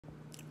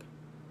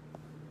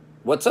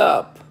What's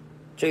up?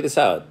 Check this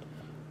out.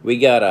 We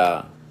got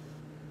I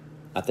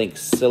think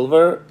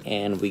silver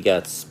and we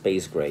got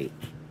space gray.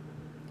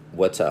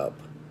 What's up?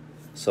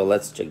 So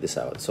let's check this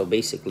out. So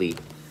basically,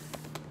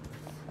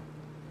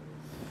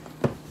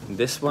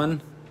 this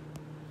one,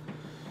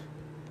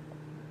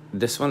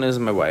 this one is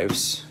my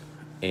wife's,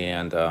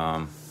 and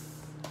I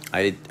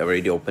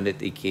already opened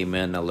it. It came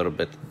in a little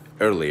bit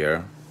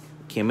earlier.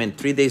 Came in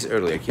 3 days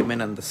earlier. Came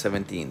in on the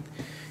 17th,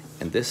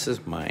 and this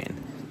is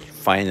mine.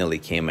 Finally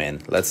came in.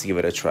 Let's give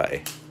it a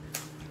try.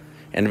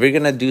 And we're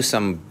gonna do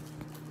some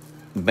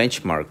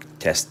benchmark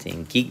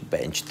testing,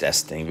 Geekbench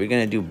testing. We're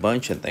gonna do a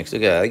bunch of things.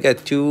 Look at that. I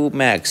got two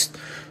Macs,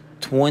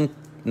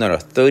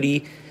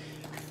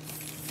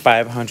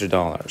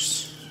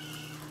 $3,500.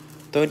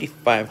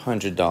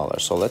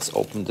 $3,500. So let's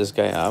open this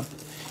guy up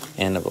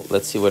and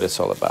let's see what it's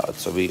all about.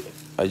 So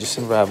I just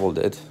unraveled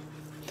it,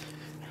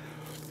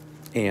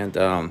 and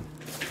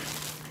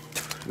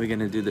we're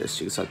gonna do this.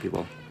 Check this out,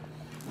 people.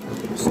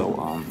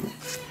 So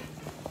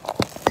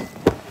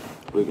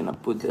we're gonna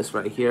put this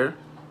right here,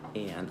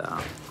 and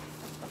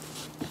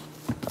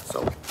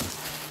so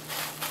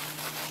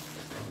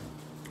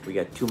we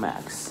got two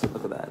Macs.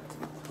 Look at that.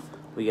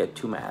 We got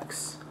two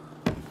Macs,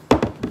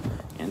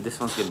 and this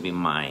one's gonna be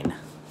mine.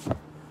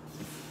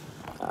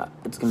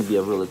 It's gonna be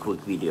a really quick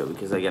video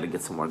because I gotta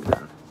get some work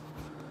done.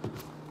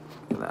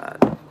 Look at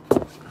that.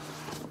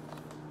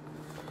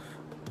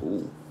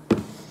 Ooh.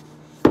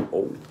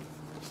 Oh.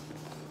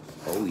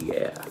 Oh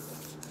yeah.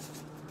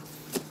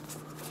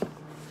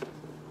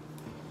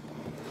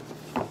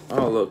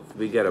 Oh look,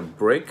 we got a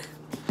brick,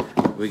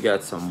 we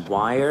got some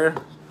wire,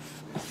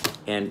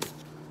 and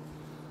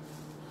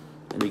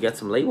we got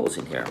some labels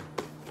in here.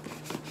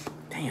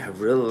 Dang, I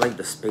really like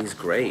the space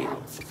gray.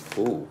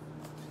 Ooh,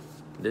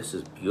 this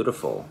is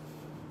beautiful.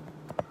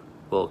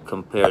 Well,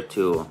 compared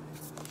to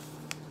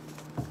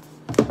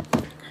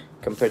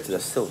the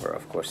silver,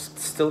 of course.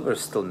 Silver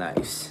is still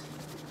nice.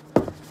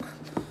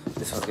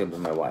 This one's gonna be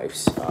my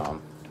wife's.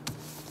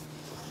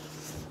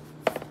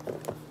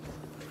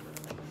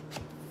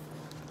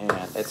 And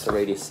it's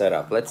already set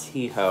up. Let's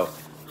see how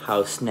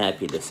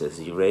snappy this is.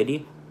 You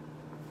ready?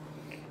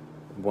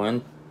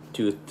 1,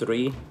 2,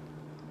 3,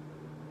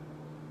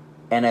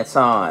 and it's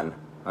on.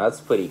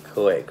 That's pretty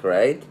quick,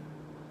 right?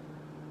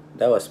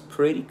 That was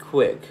pretty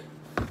quick.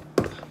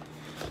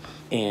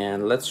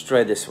 And let's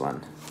try this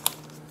one.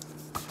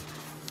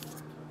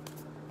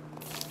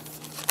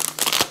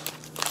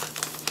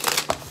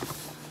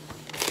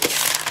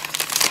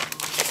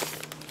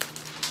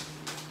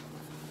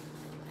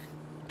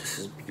 This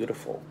is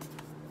beautiful.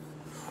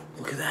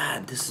 Look at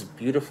that. This is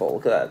beautiful.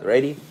 Look at that.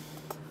 Ready?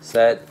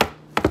 Set.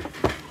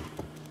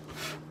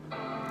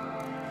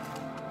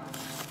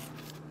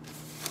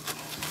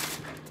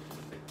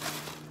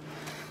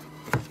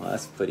 Well,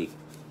 that's pretty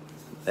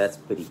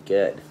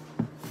good.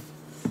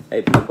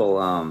 Hey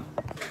people,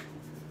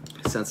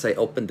 since I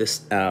opened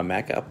this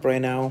Mac up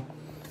right now,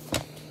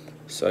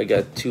 so I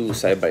got two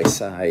side by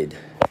side.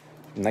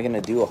 I'm not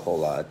gonna do a whole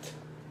lot.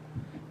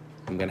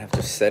 I'm gonna have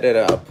to set it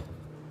up,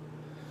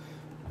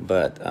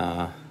 but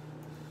To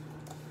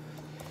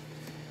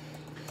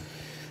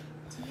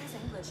use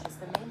English as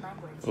the main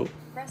language,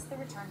 press the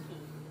return key.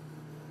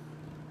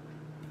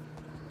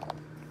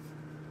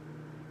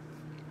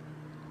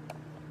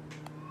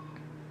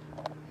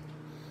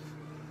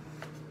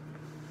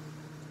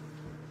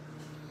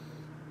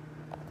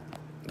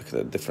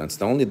 look at the difference.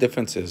 The only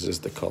difference is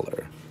the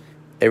color.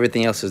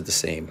 Everything else is the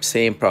same.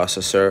 Same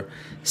processor,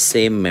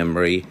 same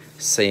memory,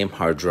 same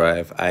hard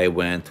drive. I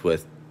went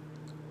with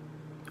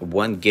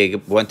 1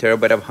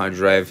 terabyte of hard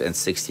drive and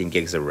 16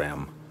 gigs of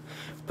RAM.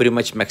 Pretty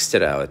much maxed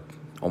it out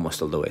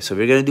almost all the way. So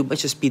we're gonna do a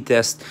bunch of speed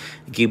tests,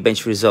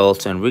 Geekbench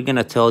results, and we're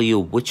gonna tell you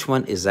which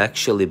one is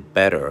actually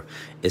better.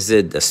 Is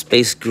it the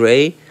space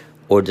gray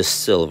or the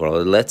silver?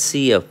 Let's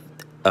see if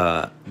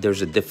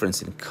there's a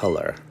difference in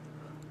color,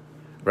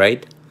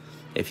 right?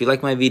 If you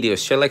like my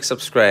videos, share, like,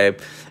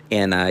 subscribe.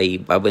 And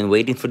I've been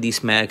waiting for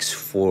these Macs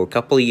for a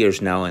couple of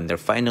years now, and they're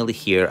finally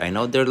here. I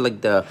know they're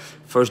like the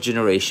first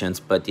generations,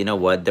 but you know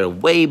what? They're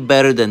way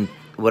better than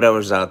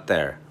whatever's out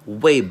there.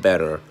 Way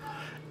better.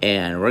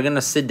 And we're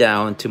gonna sit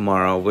down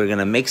tomorrow. We're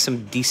gonna make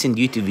some decent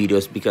YouTube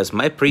videos because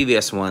my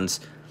previous ones,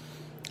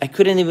 I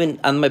couldn't even,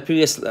 on my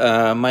previous,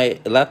 my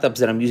laptops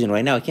that I'm using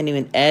right now, I can't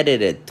even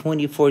edit it.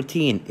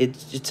 2014,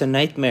 it's a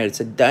nightmare.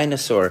 It's a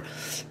dinosaur.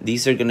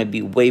 These are gonna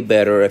be way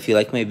better. If you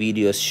like my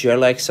videos, share,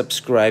 like,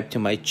 subscribe to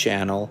my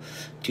channel.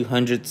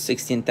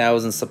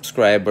 216,000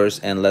 subscribers,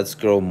 and let's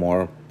grow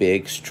more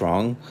big,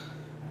 strong,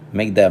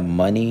 make that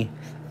money.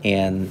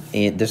 And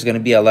there's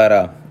gonna be a lot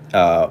of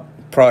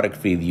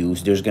product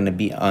reviews. There's gonna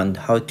be on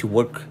how to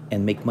work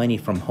and make money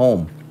from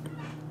home.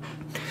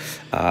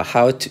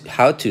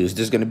 How-tos.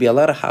 There's going to be a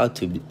lot of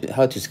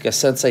how-tos because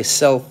since I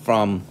sell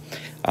on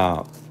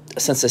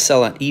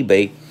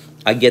eBay,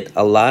 I get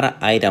a lot of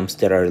items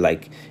that are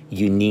like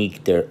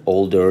unique. They're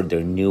older,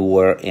 they're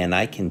newer, and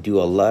I can do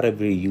a lot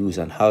of reviews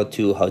on how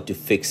to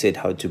fix it,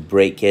 how to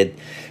break it,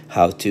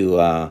 how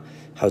to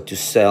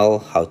sell,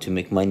 how to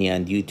make money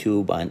on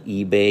YouTube, on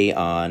eBay,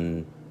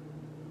 on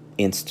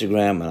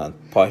Instagram, and on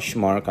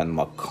Poshmark, on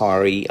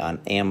Macari, on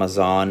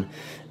Amazon.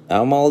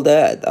 I'm all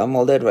that. I'm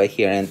all that right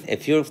here. And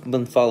if you've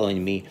been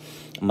following me,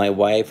 my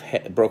wife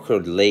broke her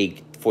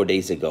leg 4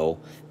 days ago,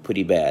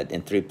 pretty bad,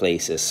 in 3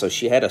 places. So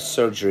she had a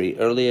surgery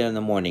earlier in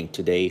the morning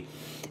today.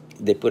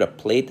 They put a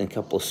plate and a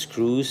couple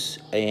screws,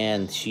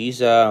 and she's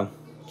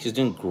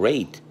doing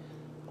great.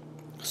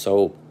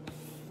 So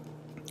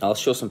I'll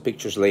show some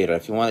pictures later.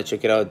 If you want to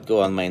check it out,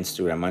 go on my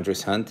Instagram,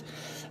 Andreyshunt.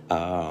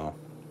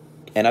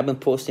 And I've been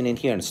posting in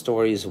here in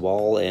stories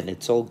wall, and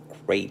it's all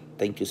great.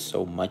 Thank you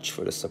so much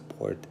for the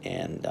support.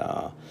 And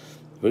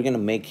we're gonna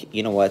make,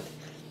 you know what?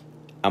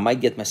 I might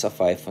get myself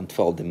an iPhone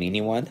 12, the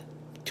mini one,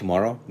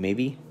 tomorrow,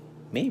 maybe.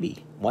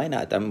 Maybe. Why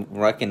not? I'm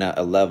rocking a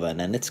 11,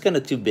 and it's kind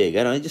of too big.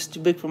 I know it's just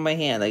too big for my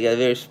hand. I got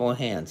very small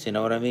hands. You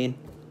know what I mean?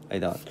 I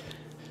don't.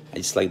 I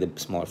just like the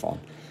smaller phone.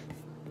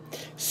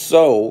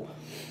 So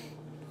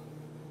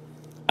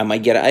I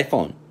might get an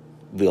iPhone.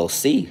 We'll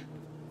see.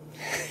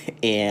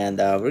 And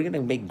we're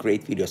gonna make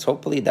great videos.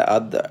 Hopefully, the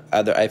other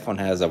iPhone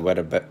has a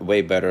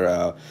way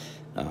better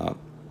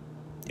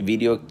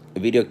video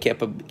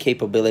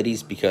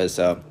capabilities, because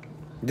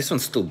this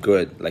one's still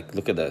good. Like,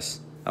 look at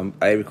this.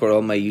 I record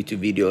all my YouTube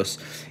videos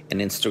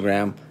and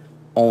Instagram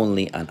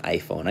only on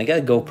iPhone. I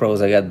got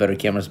GoPros, I got better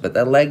cameras, but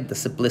I like the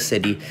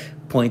simplicity,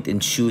 point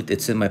and shoot.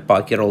 It's in my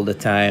pocket all the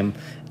time.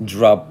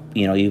 Drop,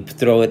 you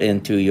throw it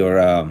into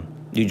your,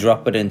 you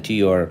drop it into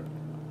your,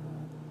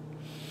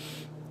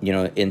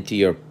 into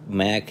your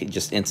Mac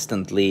just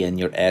instantly, and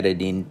you're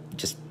editing,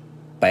 just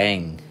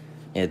bang.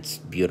 It's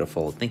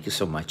beautiful. Thank you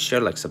so much.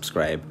 Share, like,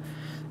 subscribe,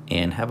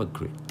 and have a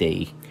great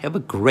day. Have a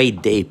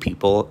great day,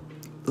 people.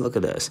 Look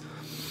at this.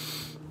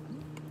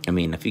 I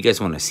mean, if you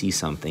guys want to see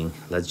something,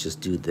 let's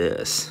just do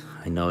this.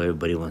 I know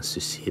everybody wants to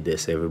see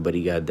this.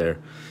 Everybody got their...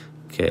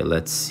 Okay,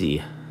 let's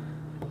see.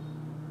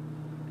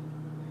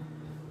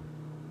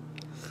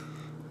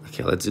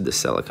 Okay, let's do the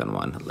silicon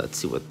one. Let's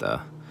see what the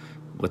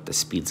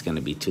speed's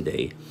gonna be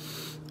today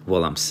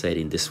while I'm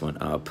setting this one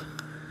up.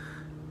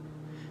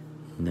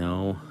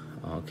 No.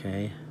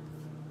 Okay.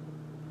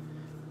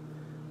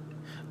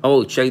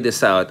 Oh, check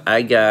this out.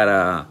 I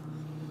got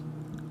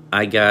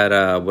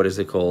what is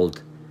it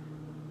called?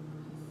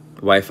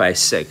 Wi-Fi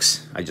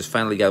 6. I just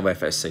finally got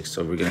Wi-Fi 6,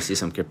 so we're gonna see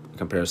some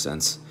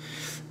comparisons.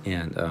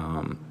 And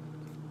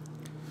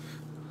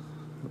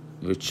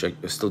we're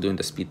still doing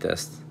the speed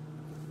test.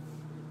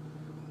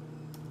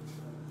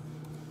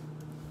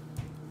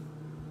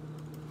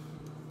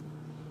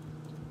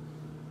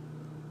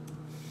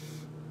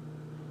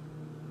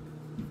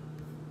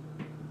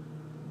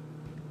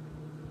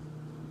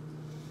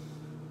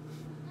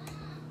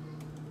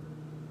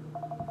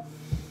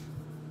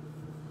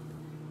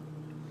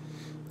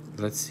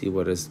 Let's see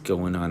what is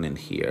going on in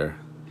here.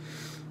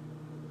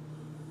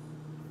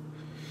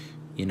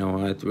 You know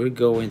what? We're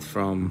going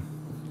from...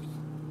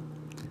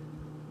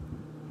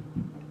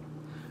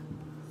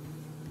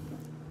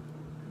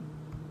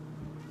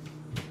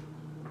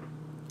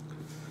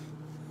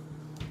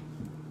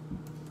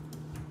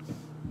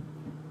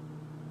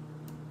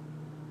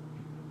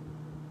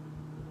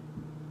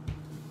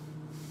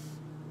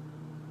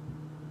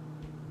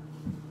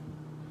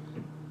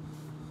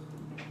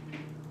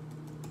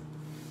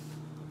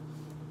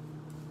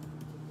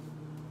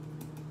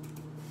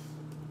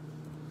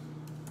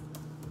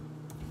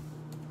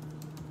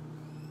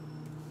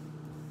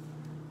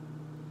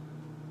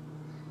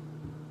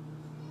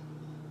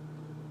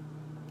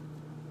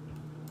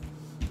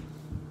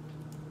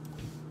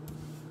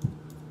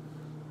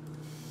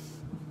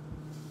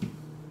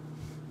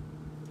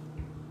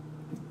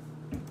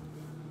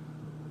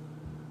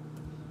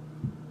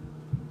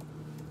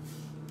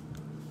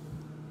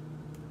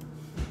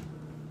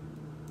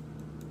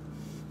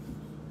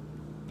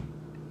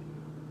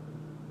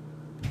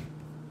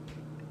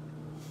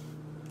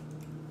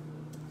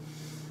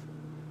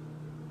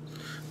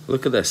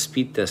 Look at the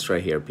speed test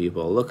right here,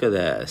 people. Look at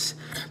this.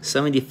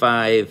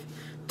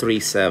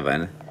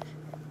 75.37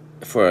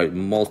 for a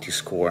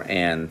multi-score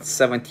and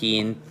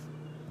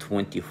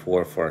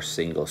 17.24 for a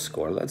single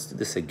score. Let's do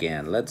this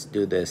again. Let's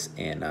do this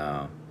in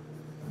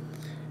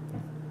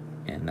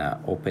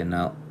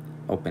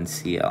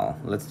OpenCL.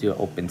 Let's do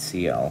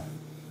OpenCL.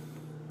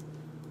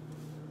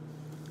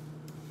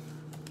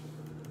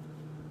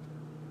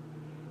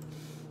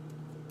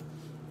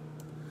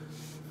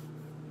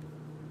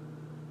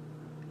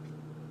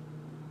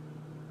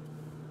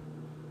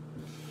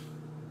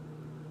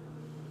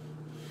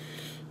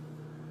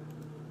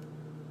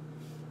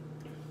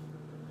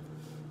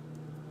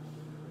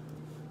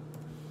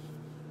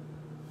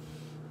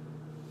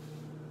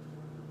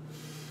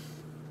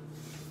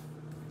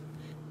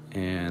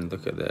 And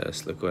look at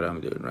this. Look what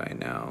I'm doing right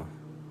now.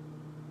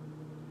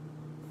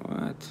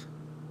 What?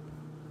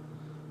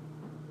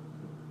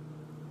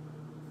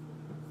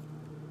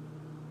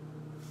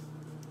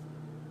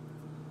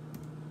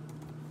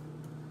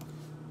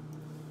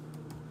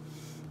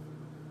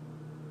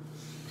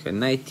 Okay,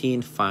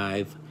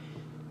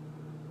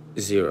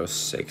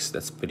 19,506.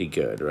 That's pretty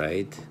good,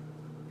 right?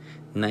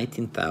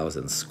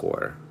 19,000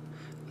 score.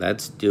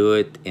 Let's do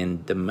it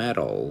in the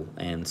metal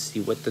and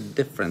see what the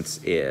difference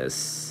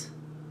is.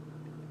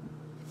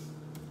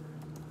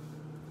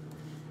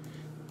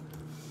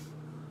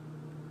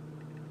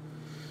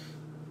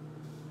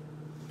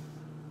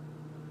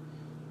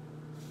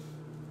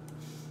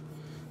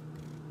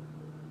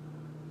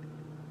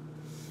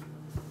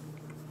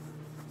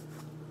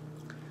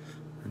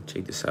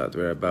 Check this out.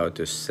 We're about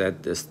to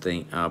set this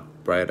thing up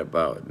right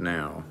about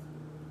now.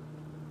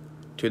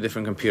 Two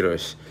different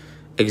computers.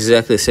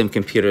 Exactly the same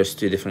computers,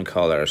 two different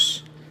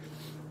colors.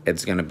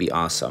 It's gonna be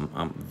awesome.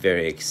 I'm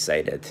very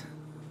excited.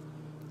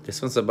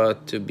 This one's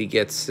about to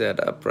get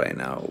set up right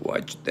now.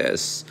 Watch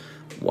this.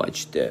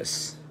 Watch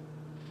this.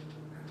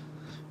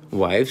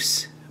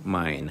 Wife's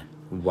mine.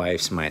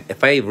 Wife's mine.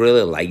 If I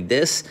really like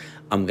this,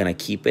 I'm gonna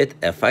keep it.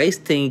 If I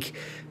think,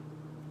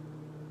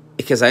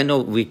 because I know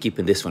we're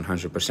keeping this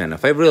 100%.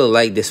 If I really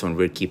like this one,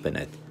 we're keeping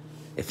it.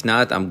 If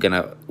not, I'm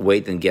gonna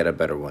wait and get a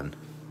better one.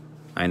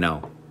 I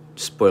know.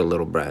 Spoiled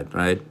little brat,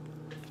 right?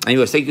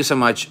 Anyways, thank you so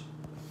much.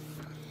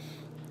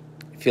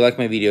 If you like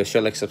my video,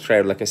 share, like,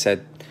 subscribe. Like I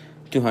said,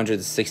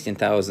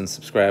 216,000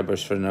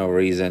 subscribers for no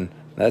reason.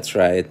 That's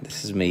right.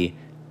 This is me.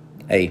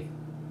 Hey,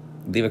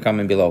 leave a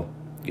comment below.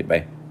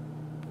 Goodbye.